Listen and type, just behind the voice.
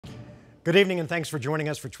Good evening and thanks for joining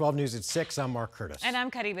us for 12 News at 6. I'm Mark Curtis. And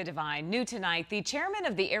I'm Kari Lake. New tonight, the chairman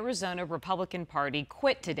of the Arizona Republican Party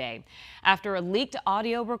quit today after a leaked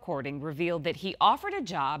audio recording revealed that he offered a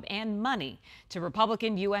job and money to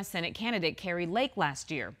Republican U.S. Senate candidate Kari Lake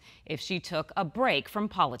last year if she took a break from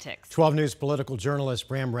politics. 12 News political journalist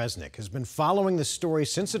Bram Resnick has been following the story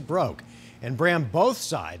since it broke. And Bram, both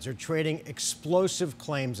sides are trading explosive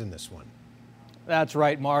claims in this one. That's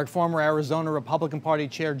right, Mark. Former Arizona Republican Party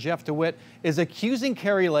Chair Jeff DeWit is accusing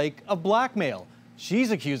Kari Lake of blackmail. She's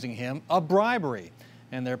accusing him of bribery.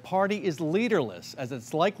 And their party is leaderless as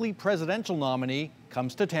its likely presidential nominee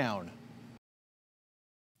comes to town.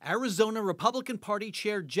 Arizona Republican Party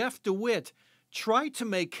Chair Jeff DeWit tried to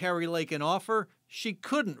make Kari Lake an offer she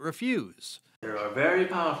couldn't refuse. There are very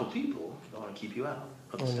powerful people who want to keep you out.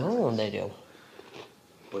 I know they do.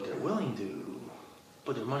 But they're willing to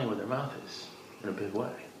put their money where their mouth is. In a big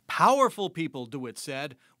way. Powerful people, DeWit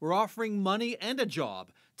said, were offering money and a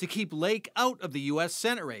job to keep Lake out of the U.S.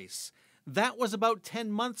 Senate race. That was about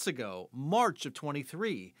 10 months ago, March of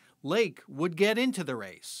 23. Lake would get into the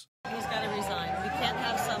race. He's got to resign. We can't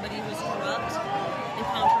have somebody who's corrupt and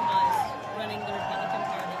compromised running the Republican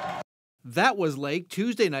Party. That was Lake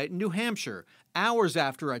Tuesday night in New Hampshire, hours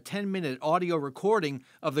after a 10-minute audio recording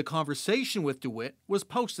of the conversation with DeWit was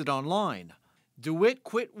posted online. DeWit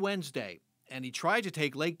quit Wednesday, and he tried to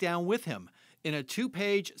take Lake down with him in a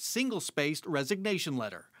 2-page, single-spaced resignation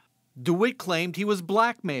letter. DeWit claimed he was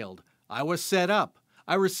blackmailed. I was set up.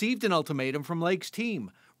 I received an ultimatum from Lake's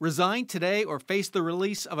team. Resign today or face the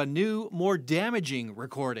release of a new, more damaging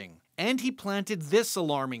recording. And he planted this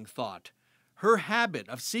alarming thought. Her habit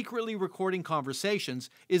of secretly recording conversations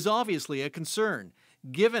is obviously a concern,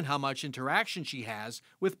 given how much interaction she has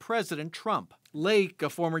with President Trump. Lake, a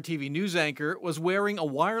former TV news anchor, was wearing a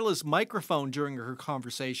wireless microphone during her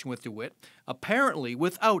conversation with DeWit, apparently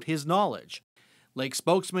without his knowledge. Lake's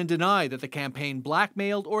spokesman denied that the campaign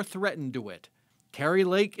blackmailed or threatened DeWit. Kari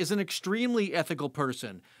Lake is an extremely ethical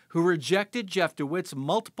person who rejected Jeff DeWitt's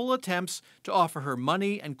multiple attempts to offer her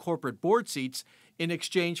money and corporate board seats in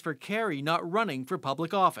exchange for Kari not running for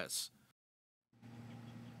public office.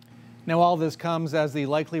 Now, all this comes as the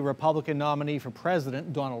likely Republican nominee for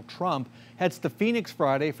president, Donald Trump, heads to Phoenix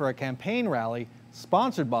Friday for a campaign rally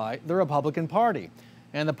sponsored by the Republican Party.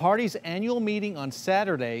 And the party's annual meeting on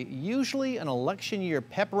Saturday, usually an election year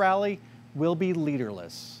pep rally, will be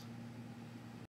leaderless.